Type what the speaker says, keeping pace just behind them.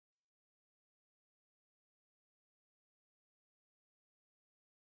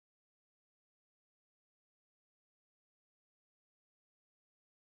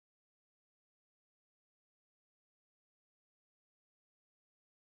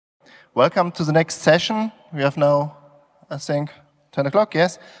Welcome to the next session. We have now, I think, 10 o'clock,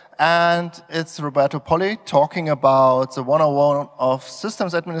 yes? And it's Roberto Polli talking about the 101 of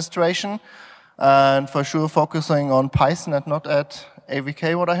systems administration, and for sure focusing on Python and not at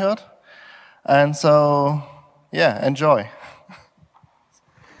AVK, what I heard. And so, yeah, enjoy.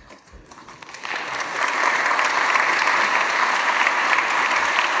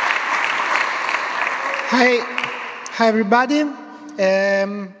 Hi everybody.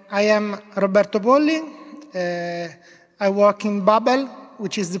 I am Roberto Polli. I work in Babel,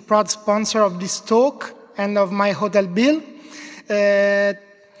 which is the proud sponsor of this talk and of my hotel bill.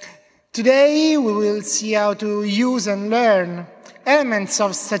 Today we will see how to use and learn elements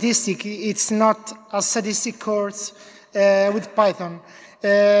of statistics. It's not a statistic course with Python.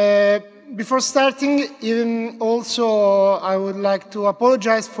 Before starting, also I would like to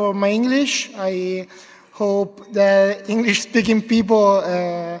apologize for my English. I hope the English-speaking people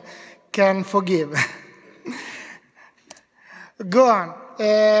can forgive. Go on.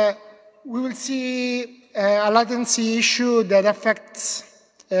 We will see a latency issue that affects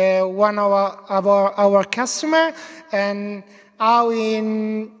one of our customer, and how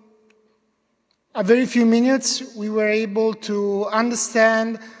in a very few minutes we were able to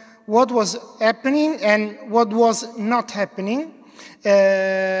understand what was happening and what was not happening.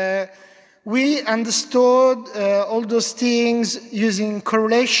 We understood all those things using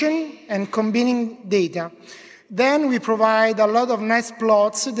correlation and combining data. Then we provide a lot of nice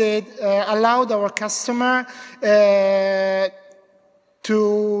plots that allowed our customer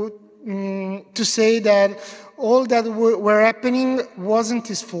to say that all that were happening wasn't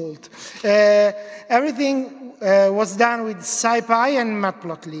his fault. Everything was done with scipy and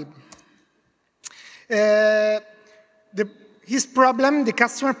matplotlib. His problem, the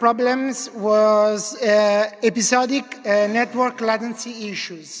customer problems, was episodic network latency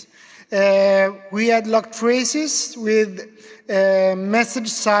issues. We had log traces with message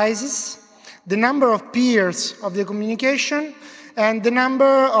sizes, the number of peers of the communication, and the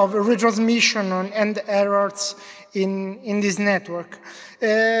number of retransmission and errors in this network.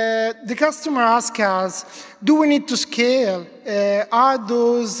 The customer asked us, do we need to scale? Are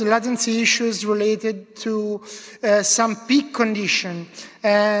those latency issues related to some peak condition?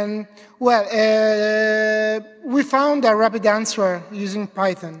 And, well, we found a rapid answer using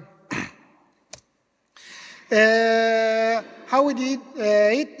Python. How we did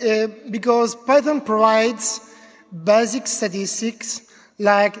it? Because Python provides basic statistics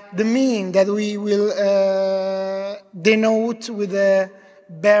like the mean that we will denote with a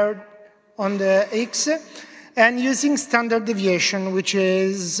bird on the X, and using standard deviation, which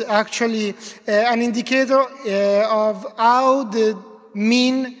is actually an indicator of how the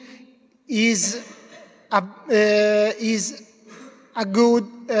mean is a good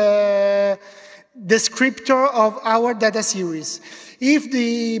descriptor of our data series. If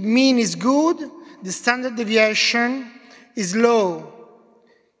the mean is good, the standard deviation is low.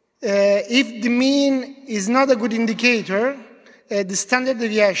 If the mean is not a good indicator, the standard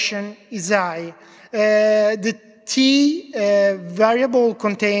deviation is high. The T variable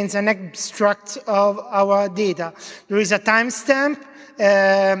contains an abstract of our data. There is a timestamp,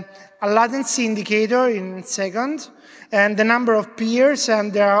 a latency indicator in seconds, and the number of peers,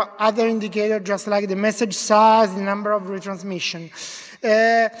 and there are other indicators just like the message size, the number of retransmission.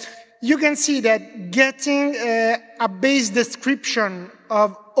 You can see that getting a base description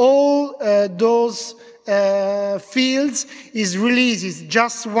of all those fields is really easy. It's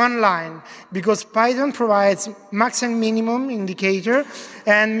just one line, because Python provides max and minimum indicator,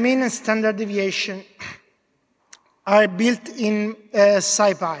 and mean and standard deviation are built in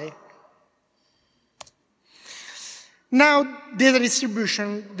scipy. Now, data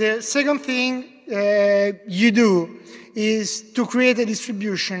distribution. The second thing you do is to create a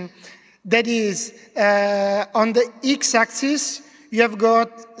distribution that is on the x-axis. You have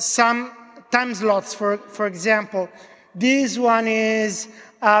got some time slots. For example, this one is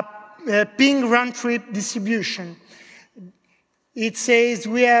a ping round trip distribution. It says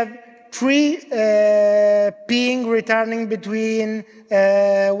we have 3 ping returning between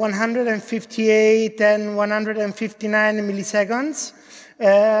 158 and 159 milliseconds.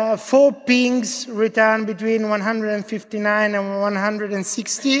 4 pings return between 159 and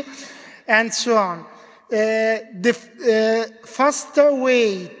 160, and so on. The faster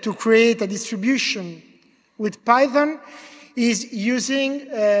way to create a distribution with Python is using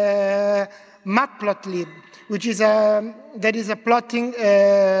matplotlib, which is that is a plotting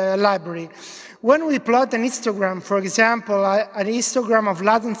library. When we plot an histogram, for example, an histogram of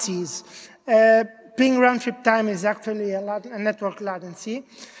latencies, ping round trip time is actually a network latency.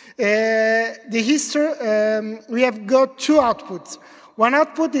 The history, we have got two outputs. One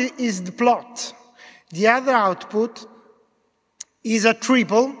output is the plot. The other output is a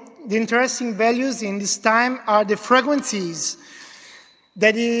triple. The interesting values in this time are the frequencies.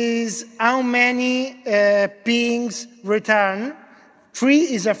 That is how many pings return. 3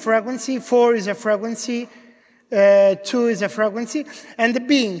 is a frequency, 4 is a frequency, 2 is a frequency, and the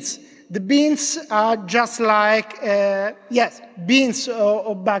beans. The beans are just like, yes, beans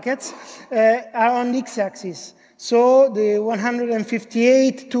or buckets are on the x-axis. So the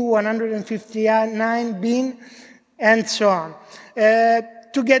 158 to 159 bean, and so on.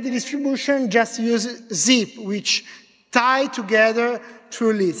 To get the distribution, just use zip, which tie together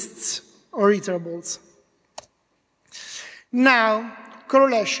through lists or iterables. Now,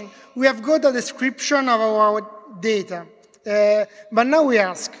 correlation. We have got a description of our data, but now we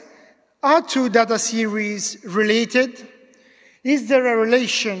ask, are two data series related? Is there a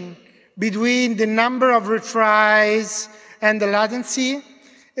relation between the number of retries and the latency,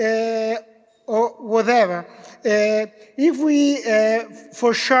 or whatever? If we,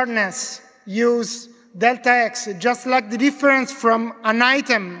 for shortness, use delta x, just like the difference from an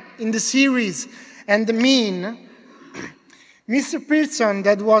item in the series and the mean, Mr. Pearson,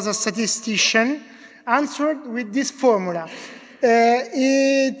 that was a statistician, answered with this formula.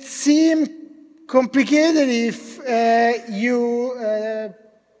 It seemed complicated if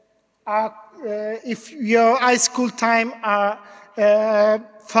if your high school time are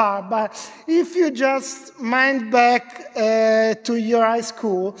far, but if you just mind back to your high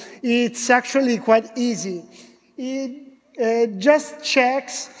school, it's actually quite easy. It just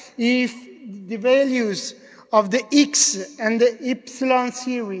checks if the values of the x and the y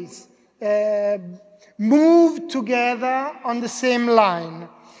series move together on the same line.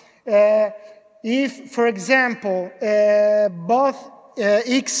 If, for example, both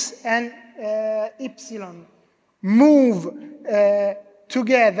x and y move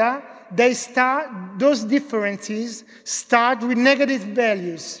together, those differences start with negative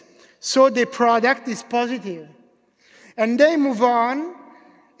values. So the product is positive. And they move on,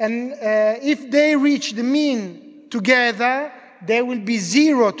 and if they reach the mean together, they will be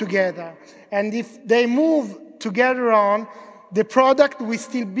 0 together. And if they move together on, the product will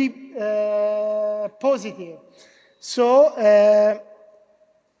still be positive. So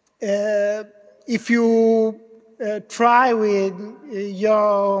if you try with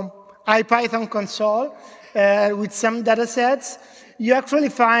your IPython console with some data sets, you actually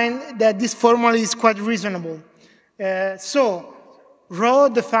find that this formula is quite reasonable. So rho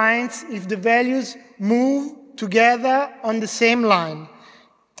defines if the values move together on the same line.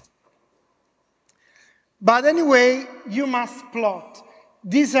 But anyway, you must plot.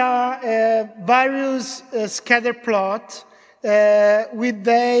 These are various scatter plots with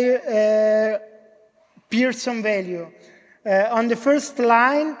their Pearson value. On the first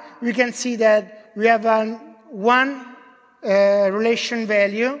line, we can see that we have one relation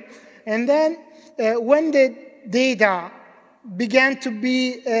value, and then when the data began to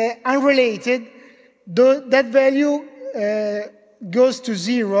be unrelated, that value goes to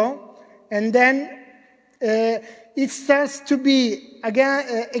 0, and then it starts to be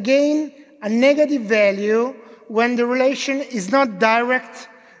again a negative value when the relation is not direct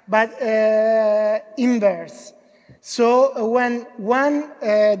but inverse. So when one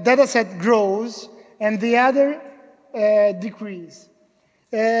data set grows and the other decreases.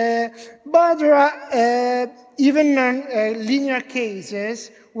 But there are even linear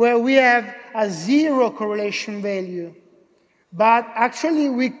cases where we have a 0 correlation value. But actually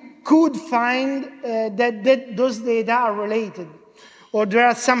we could find that those data are related, or there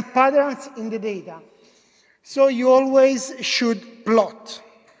are some patterns in the data. So you always should plot.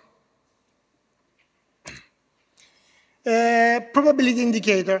 Probability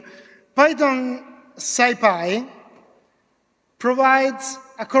indicator. Python scipy provides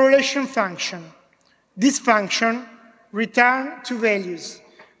a correlation function. This function returns two values.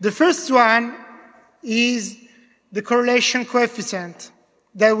 The first one is the correlation coefficient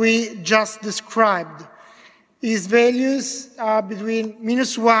that we just described. Its values are between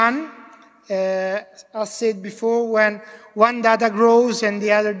 -1, as said before, when one data grows and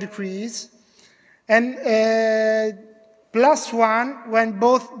the other decreases, and +1 when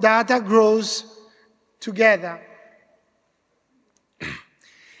both data grows together.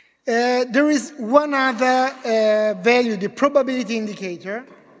 There is one other value, the probability indicator,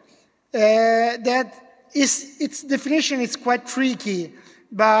 that its definition is quite tricky.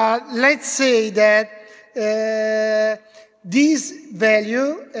 But let's say that this value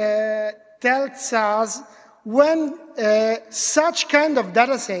tells us when such kind of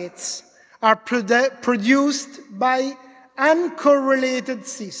data sets are produced by uncorrelated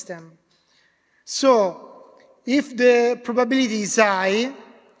system. So, if the probability is high,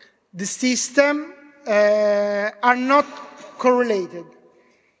 the system are not correlated.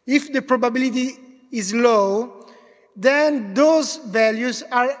 If the probability is low, then those values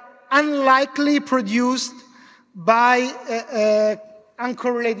are unlikely produced by an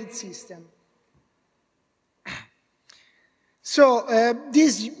uncorrelated system. So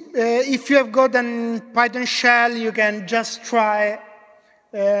if you have got a Python shell, you can just try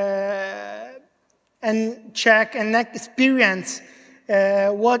and check and experience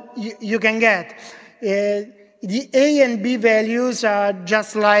what you can get. The A and B values are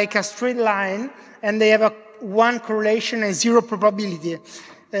just like a straight line, and they have one correlation and zero probability.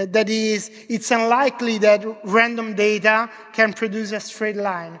 That is, it's unlikely that random data can produce a straight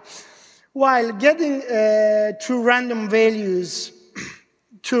line. While getting to random values,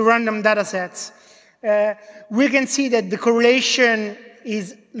 to random data sets, we can see that the correlation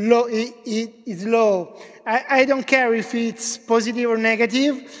is low. I don't care if it's positive or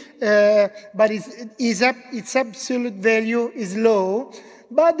negative, but its absolute value is low.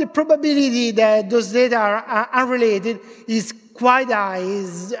 But the probability that those data are unrelated is quite high,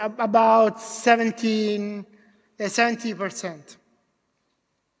 is about 70%.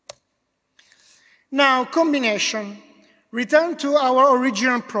 Now, combination. Return to our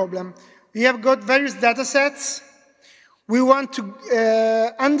original problem. We have got various data sets. We want to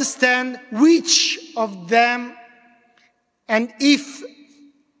understand which of them and if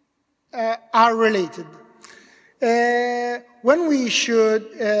are related. When we should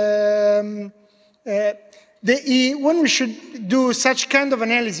do such kind of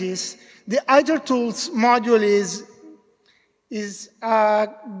analysis, the itertools module is a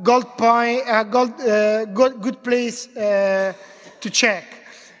good place to check.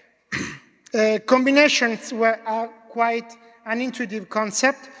 Combinations are quite an intuitive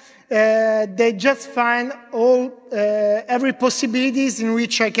concept. They just find every possibilities in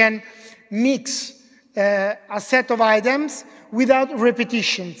which I can mix a set of items without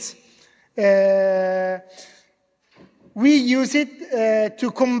repetitions. We use it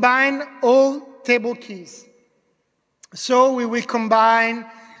to combine all table keys. So we will combine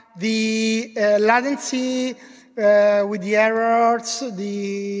the latency with the errors,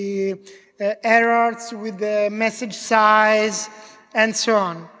 errors with the message size, and so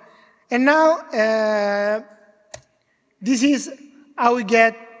on. And now, this is how we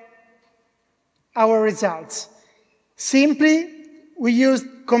get our results. Simply, we use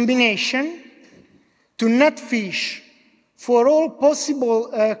combination to net fish for all possible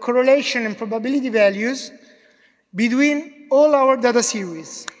correlation and probability values between all our data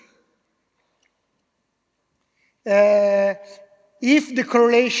series. If the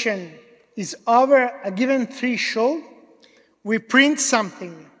correlation is over a given threshold, we print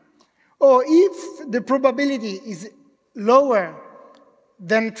something. Or if the probability is lower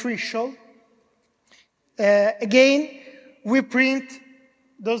than threshold, again, we print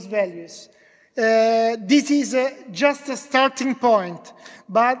those values. This is just a starting point,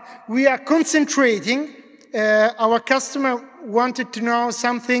 but we are concentrating. Our customer wanted to know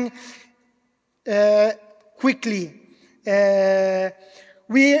something quickly.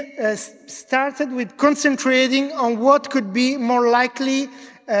 We started with concentrating on what could be more likely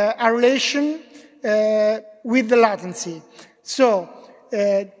a relation with the latency. So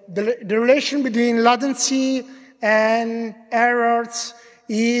the relation between latency and errors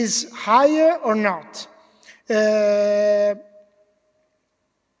is higher or not?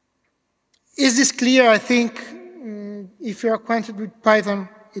 Is this clear? I think if you're acquainted with Python,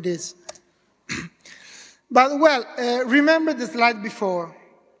 it is. But well, remember the slide before.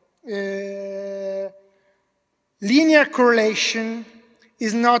 Linear correlation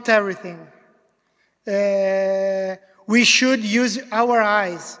is not everything. We should use our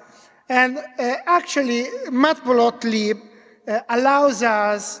eyes. And actually, matplotlib allows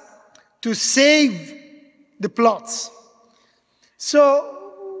us to save the plots. So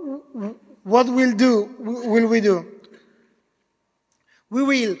what will we do? We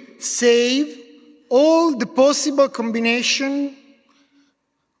will save all the possible combination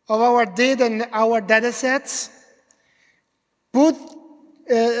of our data and our data sets,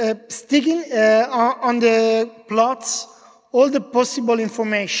 sticking on the plots all the possible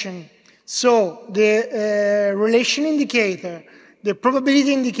information. So the relation indicator, the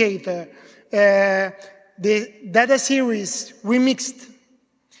probability indicator, the data series we mixed,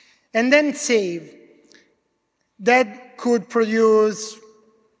 and then save. That could produce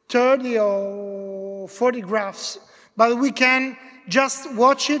 30 or 40 graphs, but we can just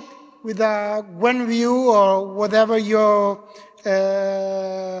watch it with a one view or whatever your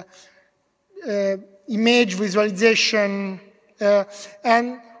image visualization.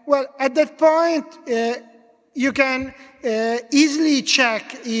 And well, at that point, you can easily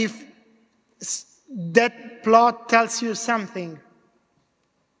check if that plot tells you something.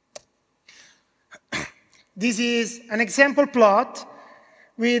 This is an example plot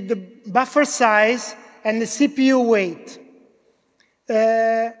with the buffer size and the CPU weight.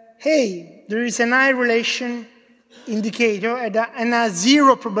 Hey, there is an high relation indicator and a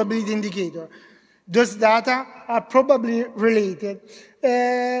zero probability indicator. Those data are probably related.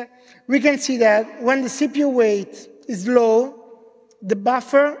 We can see that when the CPU weight is low, the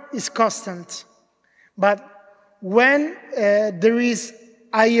buffer is constant. But when there is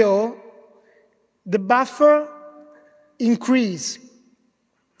I/O, the buffer increases.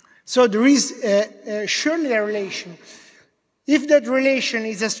 So there is surely a relation. If that relation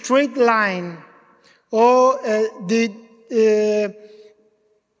is a straight line, or the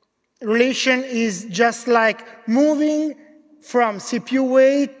relation is just like moving from CPU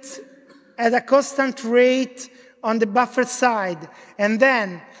weight at a constant rate on the buffer side, and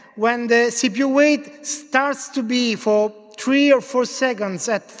then when the CPU weight starts to be for 3 or 4 seconds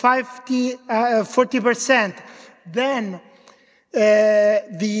at 40%, then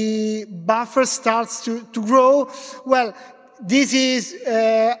the buffer starts to grow. Well, this is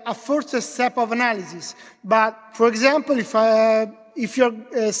a first step of analysis. But for example, if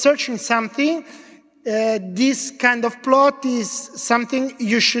you're searching something, this kind of plot is something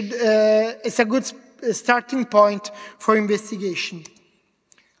you should, it's a good starting point for investigation.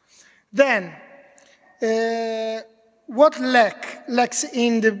 Then, what lacks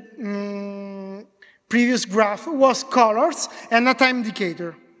in the previous graph was colors and a time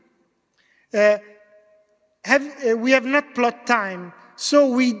indicator. We have not plot time, so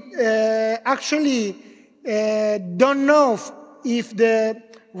we actually don't know if the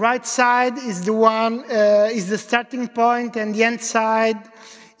right side is the one is the starting point and the end side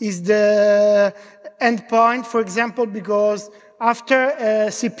is the end point, for example, because after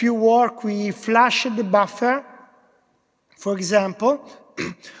CPU work we flash the buffer, for example,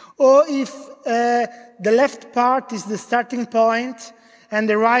 or if the left part is the starting point and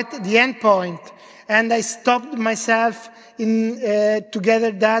the right the end point, and I stopped myself in to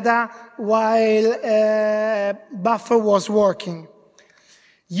gather data while buffer was working.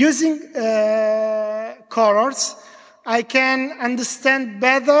 Using colors, I can understand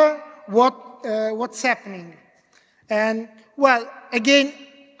better what's happening. And well, again,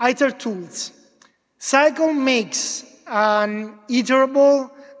 itertools. Cycle makes an iterable,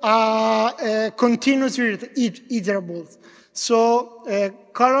 continuous iterable. So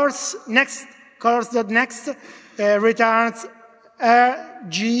colors.next returns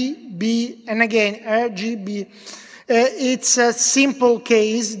RGB, and again RGB. It's a simple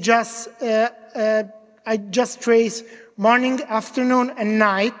case. I just trace morning, afternoon, and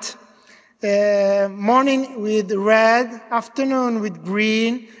night. Morning with red, afternoon with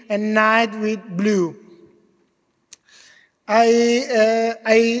green, and night with blue.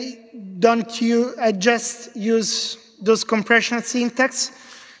 I just use those compression syntax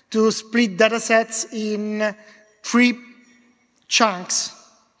to split datasets in 3 chunks.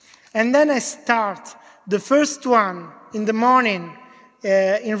 And then I start the first one in the morning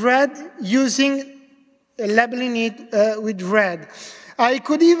in red, using labeling it with red. I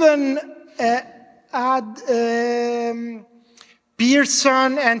could even add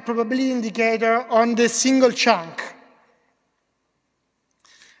Pearson and probability indicator on the single chunk.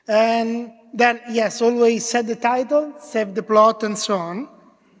 And then, yes, always set the title, save the plot, and so on.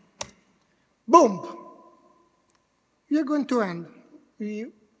 Boom! We're going to end.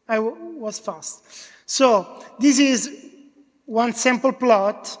 I was fast. So this is one sample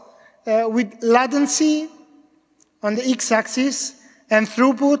plot with latency on the x-axis and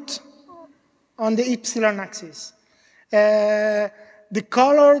throughput on the y-axis. The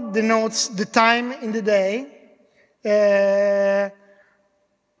color denotes the time in the day.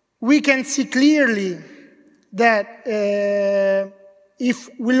 We can see clearly that if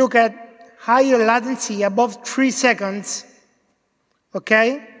we look at higher latency above 3 seconds,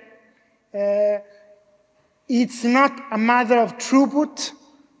 okay, it's not a matter of throughput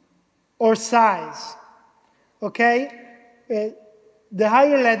or size, okay? The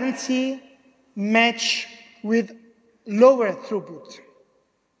higher latency match with lower throughput.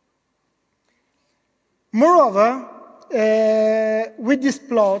 Moreover, with this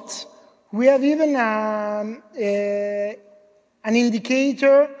plot, we have even an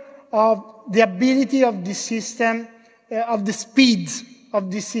indicator of the ability of the system, of the speed of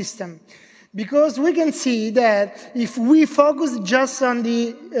the system. Because we can see that if we focus just on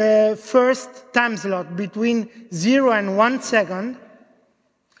the first time slot between 0 and 1 second,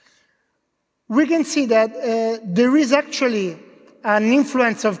 we can see that there is actually an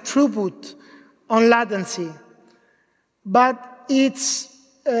influence of throughput on latency. But this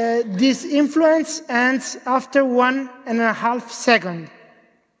influence ends after 1.5 seconds.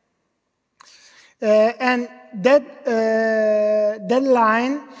 And that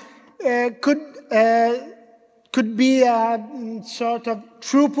line could be a sort of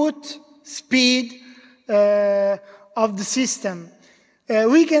throughput speed of the system.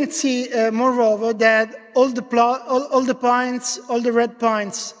 We can see, moreover, that all the points, all the red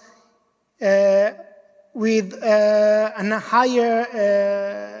points with a higher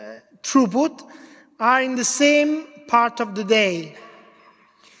throughput are in the same part of the day.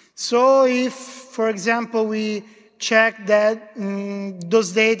 So if, for example, we check that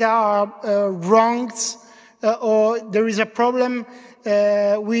those data are wrong or there is a problem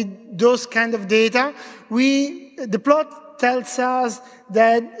with those kind of data, the plot tells us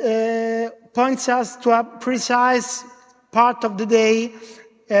that points us to a precise part of the day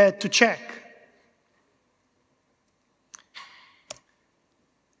to check.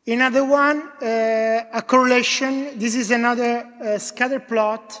 Another one, a correlation. This is another scatter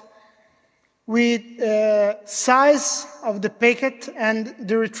plot with size of the packet and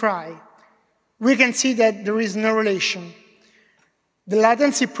the retry. We can see that there is no relation. The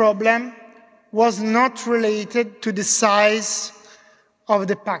latency problem was not related to the size of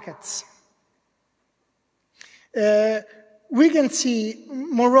the packets. We can see,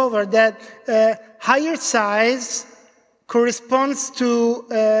 moreover, that higher size corresponds to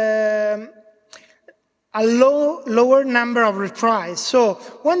a lower number of retries. So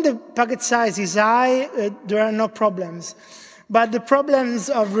when the packet size is high, there are no problems. But the problems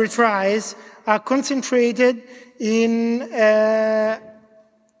of retries are concentrated in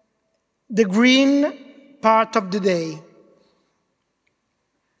the green part of the day.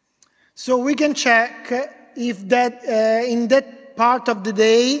 So we can check if that in that part of the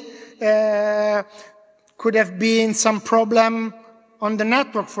day could have been some problem on the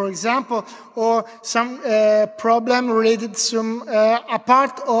network, for example, or some problem related to a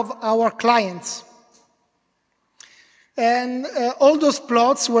part of our clients. And all those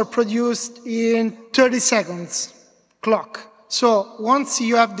plots were produced in 30 seconds clock. So once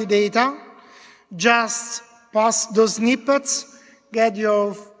you have the data, just pass those snippets, get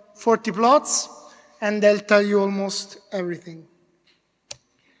your 40 plots, and they'll tell you almost everything.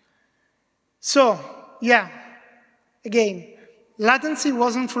 So, yeah, again, latency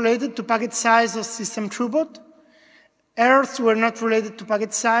wasn't related to packet size or system throughput. Errors were not related to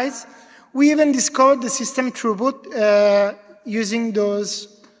packet size. We even discovered the system throughput using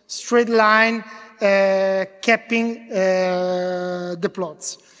those straight line capping the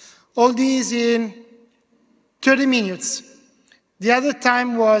plots. All these in 30 minutes. The other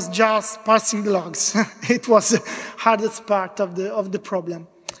time was just parsing the logs. It was the hardest part of the problem.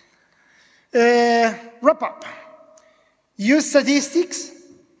 Wrap up. Use statistics.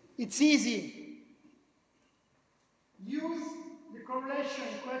 It's easy. Use the correlation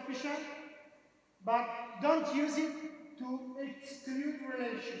coefficient, but don't use it to exclude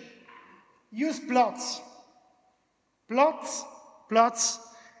relation. Use plots. Plots, plots,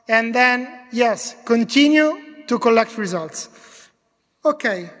 and then, yes, continue to collect results.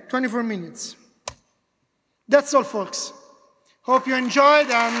 Okay, 24 minutes. That's all, folks. Hope you enjoyed,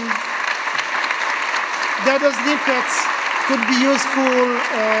 and data snippets could be useful.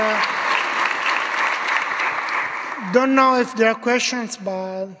 Don't know if there are questions,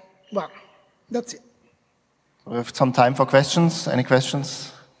 but, well, that's it. We have some time for questions. Any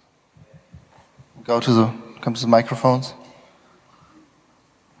questions? Come to the microphones.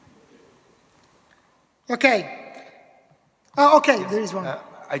 Okay. Okay, there is one.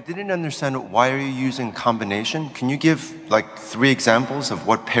 I didn't understand, why are you using combination? Can you give like 3 examples of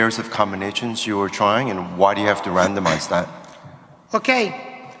what pairs of combinations you were trying, and why do you have to randomize that? Okay.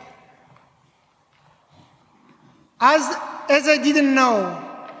 As I didn't know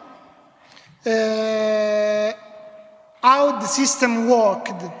how the system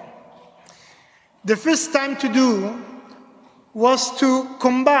worked, the first time to do was to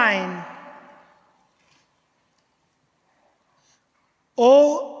combine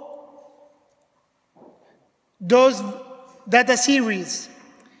all those data series.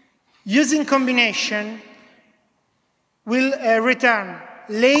 Using combination will return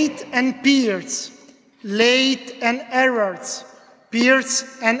late and peers, late and errors,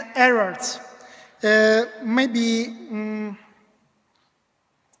 peers, and errors. Maybe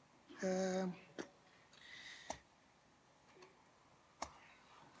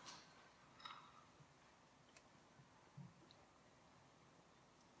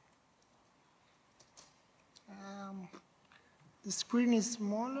the screen is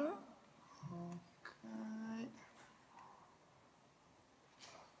smaller. Okay.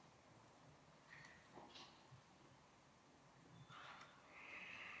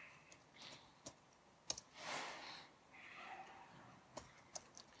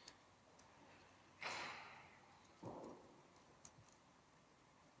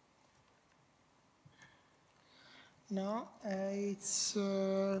 No, it's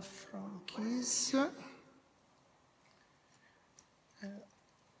from keys.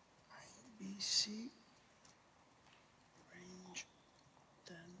 ABC range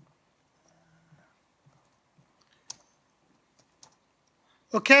 10.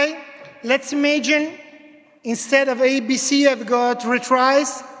 Okay, let's imagine instead of ABC I've got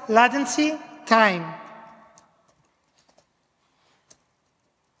retries, latency, time.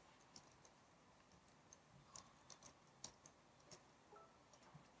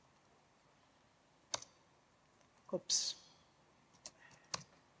 Oops.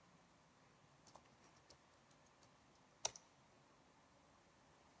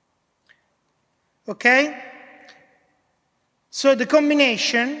 Okay? So the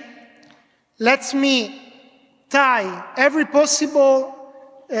combination lets me tie every possible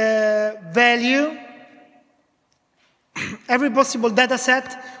value, every possible data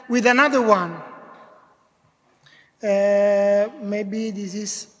set with another one. Maybe this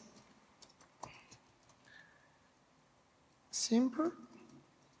is simple.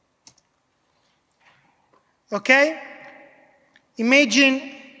 Okay? Imagine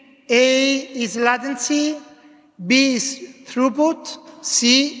A is latency, B is throughput,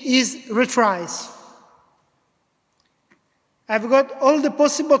 C is retries. I've got all the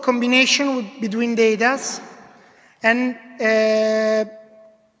possible combination between data, and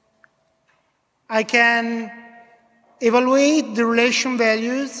I can evaluate the relation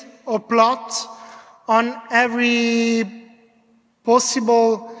values or plot on every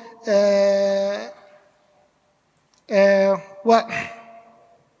possible what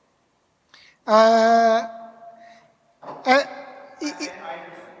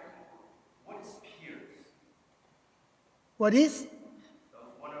is peers? What is?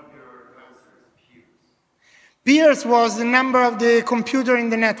 One of your answers, peers. Peers was the number of the computer in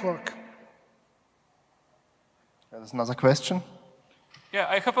the network. There's another question. Yeah,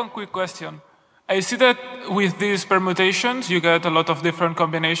 I have a quick question. I see that with these permutations, you get a lot of different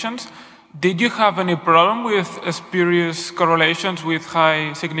combinations. Did you have any problem with spurious correlations with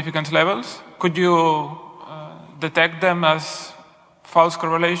high significance levels? Could you detect them as false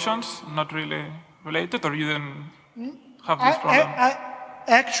correlations, not really related, or you didn't have this problem?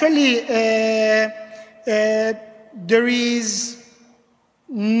 Actually, there is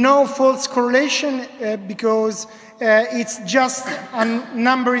no false correlation because it's just a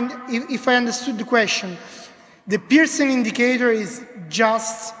number, if I understood the question. The Pearson indicator is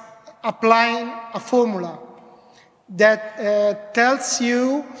just applying a formula that tells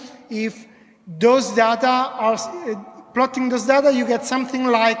you if those data are, plotting those data, you get something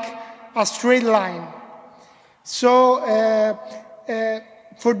like a straight line. So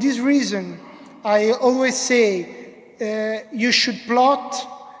for this reason, I always say you should plot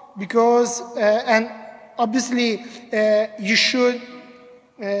because, and obviously you should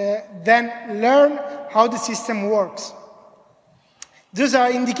then learn how the system works. Those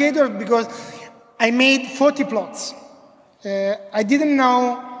are indicators because I made 40 plots. I didn't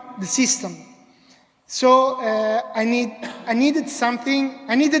know the system. So I needed something,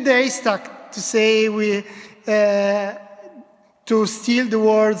 I needed the haystack to say to steal the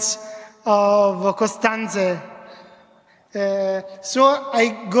words of Costanze. So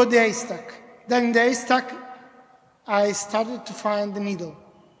I got the haystack. Then in the haystack, I started to find the needle.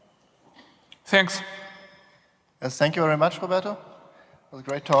 Thanks. Yes, thank you very much, Roberto. It was a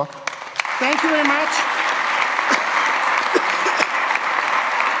great talk. Thank you very much.